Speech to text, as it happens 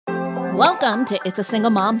Welcome to It's a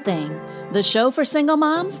Single Mom Thing, the show for single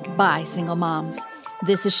moms by single moms.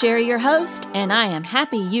 This is Sherry, your host, and I am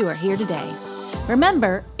happy you are here today.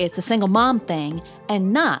 Remember, it's a single mom thing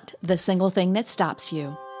and not the single thing that stops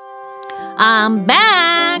you. I'm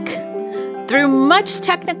back! Through much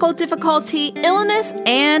technical difficulty, illness,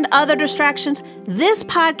 and other distractions, this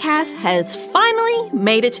podcast has finally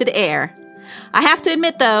made it to the air. I have to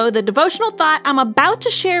admit, though, the devotional thought I'm about to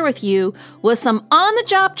share with you was some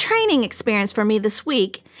on-the-job training experience for me this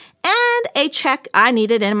week and a check I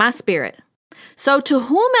needed in my spirit. So to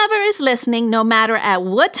whomever is listening, no matter at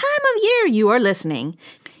what time of year you are listening,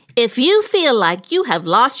 if you feel like you have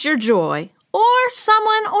lost your joy or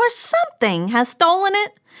someone or something has stolen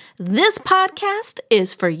it, this podcast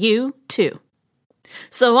is for you too.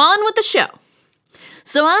 So on with the show.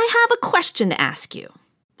 So I have a question to ask you.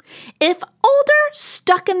 If older,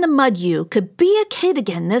 stuck-in-the-mud you could be a kid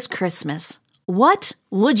again this Christmas, what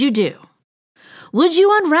would you do? Would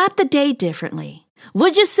you unwrap the day differently?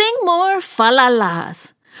 Would you sing more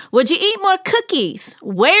fa-la-las? Would you eat more cookies?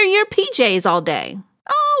 Wear your PJs all day?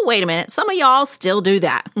 Oh, wait a minute. Some of y'all still do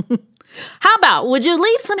that. How about, would you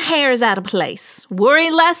leave some hairs out of place?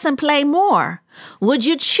 Worry less and play more? Would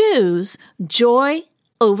you choose joy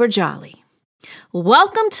over jolly?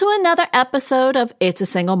 Welcome to another episode of It's a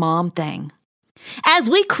Single Mom Thing. As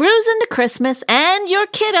we cruise into Christmas and your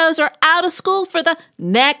kiddos are out of school for the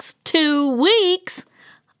next 2 weeks,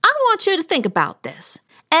 I want you to think about this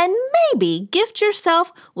and maybe gift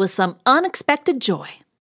yourself with some unexpected joy.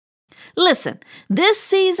 Listen, this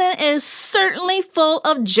season is certainly full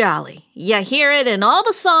of jolly. You hear it in all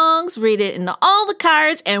the songs, read it in all the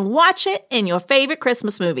cards, and watch it in your favorite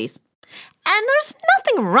Christmas movies. And there's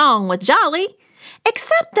nothing wrong with jolly,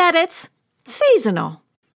 except that it's seasonal.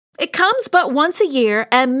 It comes but once a year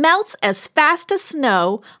and melts as fast as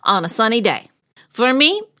snow on a sunny day. For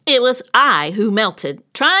me, it was I who melted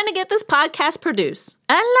trying to get this podcast produced.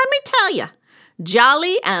 And let me tell you,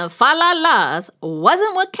 jolly and fa-la-las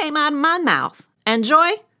wasn't what came out of my mouth. And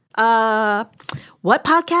joy, what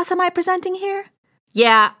podcast am I presenting here?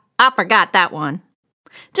 Yeah, I forgot that one.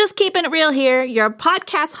 Just keeping it real here, your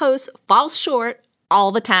podcast host falls short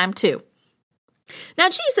all the time too. Now,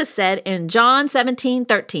 Jesus said in John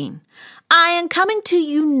 17:13, I am coming to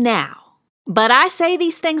you now, but I say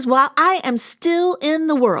these things while I am still in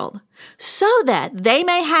the world, so that they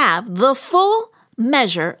may have the full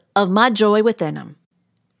measure of my joy within them.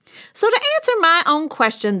 So to answer my own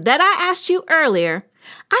question that I asked you earlier,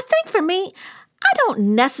 I think for me, I don't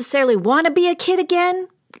necessarily want to be a kid again,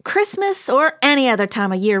 Christmas or any other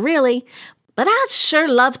time of year really, but I'd sure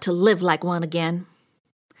love to live like one again.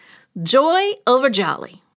 Joy over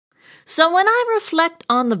jolly. So when I reflect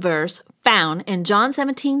on the verse found in John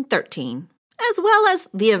 17:13, as well as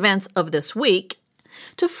the events of this week,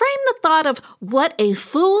 to frame the thought of what a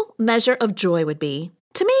full measure of joy would be,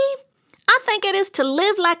 to me, I think it is to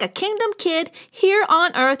live like a kingdom kid here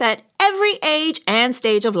on earth at every age and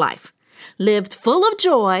stage of life, lived full of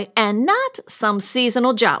joy and not some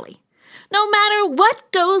seasonal jolly, no matter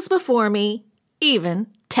what goes before me, even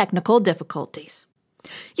technical difficulties.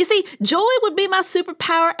 You see, joy would be my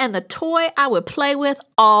superpower and the toy I would play with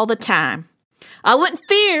all the time. I wouldn't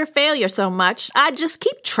fear failure so much. I'd just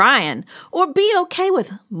keep trying or be okay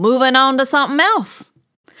with moving on to something else.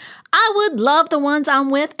 I would love the ones I'm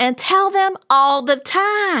with and tell them all the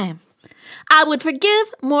time. I would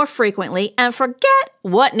forgive more frequently and forget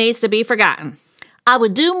what needs to be forgotten. I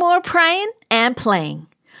would do more praying and playing.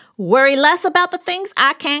 Worry less about the things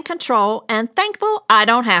I can't control and thankful I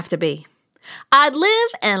don't have to be. I'd live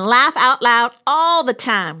and laugh out loud all the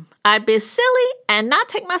time. I'd be silly and not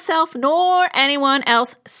take myself nor anyone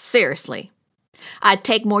else seriously. I'd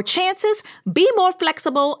take more chances, be more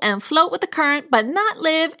flexible, and float with the current, but not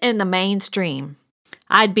live in the mainstream.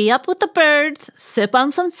 I'd be up with the birds, sip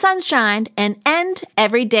on some sunshine, and end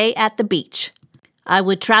every day at the beach. I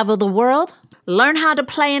would travel the world, learn how to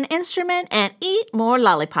play an instrument, and eat more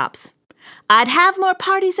lollipops. I'd have more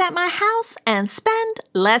parties at my house and spend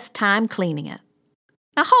less time cleaning it.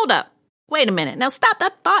 Now hold up. Wait a minute. Now stop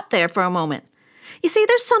that thought there for a moment. You see,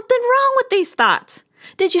 there's something wrong with these thoughts.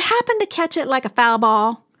 Did you happen to catch it like a foul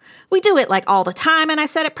ball? We do it like all the time, and I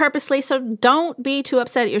said it purposely, so don't be too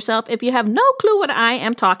upset at yourself if you have no clue what I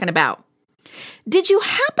am talking about. Did you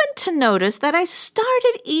happen to notice that I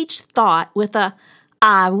started each thought with a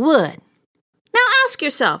I would? Now ask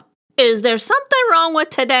yourself, is there something wrong with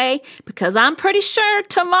today? Because I'm pretty sure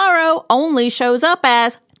tomorrow only shows up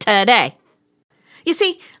as today. You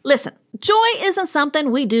see, listen, joy isn't something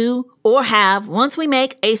we do or have once we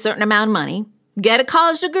make a certain amount of money, get a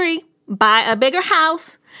college degree, buy a bigger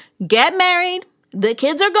house, get married, the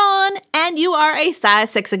kids are gone, and you are a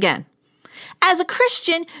size 6 again. As a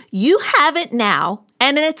Christian, you have it now,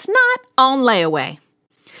 and it's not on layaway.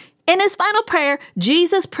 In his final prayer,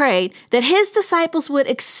 Jesus prayed that his disciples would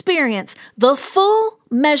experience the full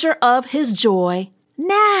measure of his joy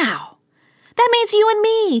now. That means you and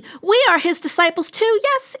me. We are his disciples too,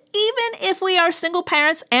 yes, even if we are single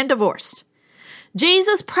parents and divorced.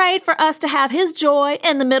 Jesus prayed for us to have his joy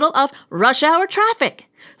in the middle of rush hour traffic,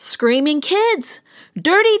 screaming kids,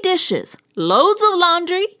 dirty dishes, loads of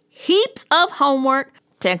laundry, heaps of homework,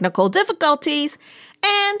 technical difficulties,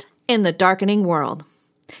 and in the darkening world.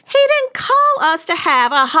 He didn't call us to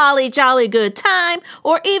have a holly jolly good time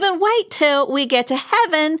or even wait till we get to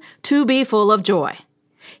heaven to be full of joy.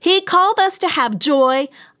 He called us to have joy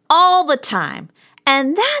all the time,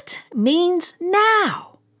 and that means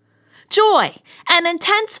now. Joy, an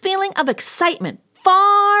intense feeling of excitement,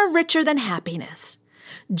 far richer than happiness.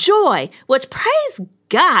 Joy, which, praise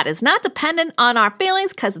God, is not dependent on our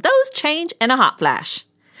feelings because those change in a hot flash.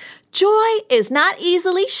 Joy is not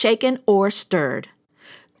easily shaken or stirred.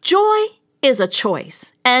 Joy is a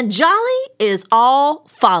choice, and jolly is all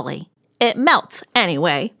folly. It melts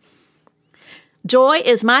anyway. Joy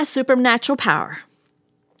is my supernatural power.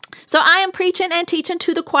 So I am preaching and teaching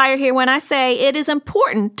to the choir here when I say it is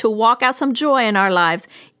important to walk out some joy in our lives,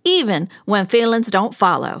 even when feelings don't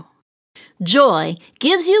follow. Joy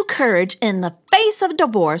gives you courage in the face of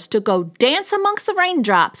divorce to go dance amongst the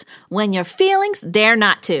raindrops when your feelings dare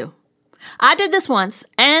not to. I did this once,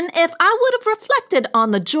 and if I would have reflected on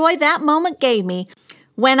the joy that moment gave me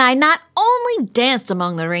when I not only danced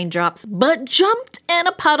among the raindrops, but jumped in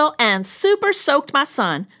a puddle and super soaked my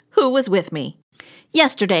son, who was with me.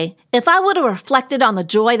 Yesterday, if I would have reflected on the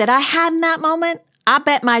joy that I had in that moment, I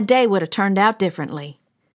bet my day would have turned out differently.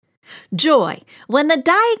 Joy, when the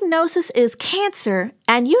diagnosis is cancer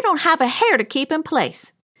and you don't have a hair to keep in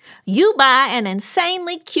place. You buy an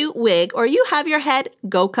insanely cute wig or you have your head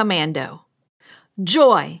go commando.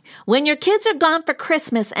 Joy, when your kids are gone for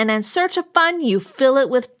Christmas and in search of fun, you fill it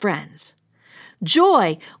with friends.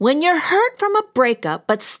 Joy, when you're hurt from a breakup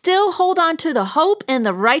but still hold on to the hope in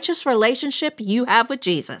the righteous relationship you have with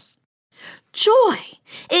Jesus. Joy,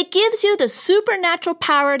 it gives you the supernatural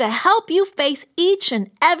power to help you face each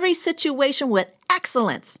and every situation with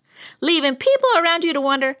excellence, leaving people around you to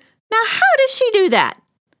wonder, now how does she do that?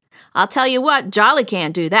 I'll tell you what, jolly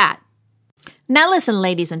can't do that. Now listen,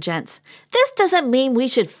 ladies and gents, this doesn't mean we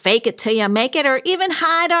should fake it till you make it or even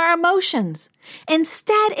hide our emotions.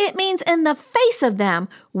 Instead, it means in the face of them,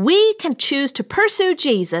 we can choose to pursue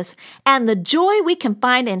Jesus and the joy we can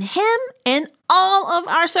find in him in all of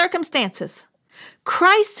our circumstances.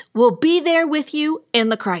 Christ will be there with you in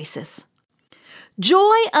the crisis.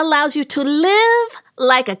 Joy allows you to live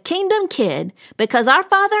like a kingdom kid because our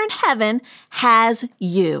Father in heaven has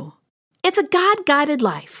you. It's a God-guided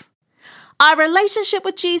life. Our relationship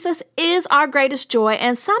with Jesus is our greatest joy,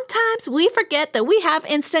 and sometimes we forget that we have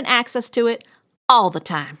instant access to it all the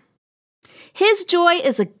time. His joy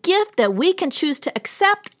is a gift that we can choose to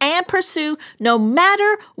accept and pursue no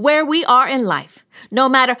matter where we are in life, no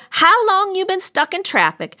matter how long you've been stuck in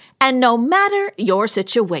traffic, and no matter your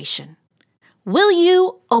situation. Will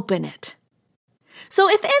you open it? So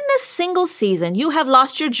if in this single season you have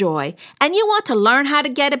lost your joy and you want to learn how to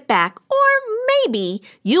get it back, or maybe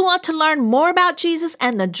you want to learn more about Jesus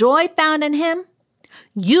and the joy found in him,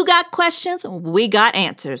 you got questions, we got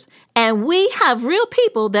answers, and we have real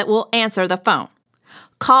people that will answer the phone.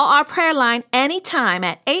 Call our prayer line anytime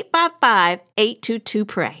at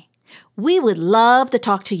 855-822-PRAY. We would love to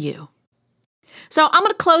talk to you. So I'm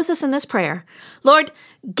going to close this in this prayer. Lord,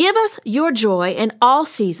 give us your joy in all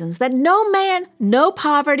seasons that no man, no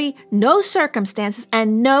poverty, no circumstances,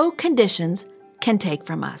 and no conditions can take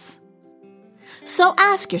from us. So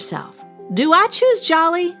ask yourself, do I choose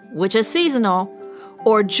jolly, which is seasonal,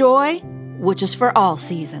 or joy, which is for all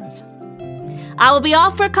seasons? I will be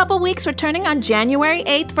off for a couple weeks, returning on January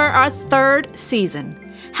 8th for our third season.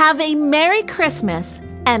 Have a Merry Christmas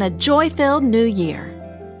and a joy-filled New Year.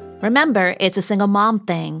 Remember, it's a single mom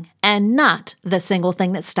thing and not the single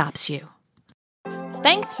thing that stops you.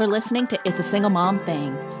 Thanks for listening to It's a Single Mom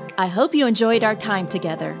Thing. I hope you enjoyed our time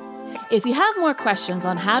together. If you have more questions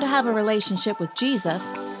on how to have a relationship with Jesus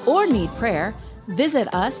or need prayer,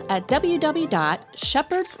 visit us at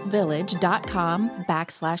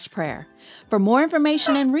www.shepherdsvillage.com/prayer. For more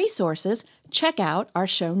information and resources, check out our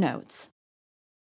show notes.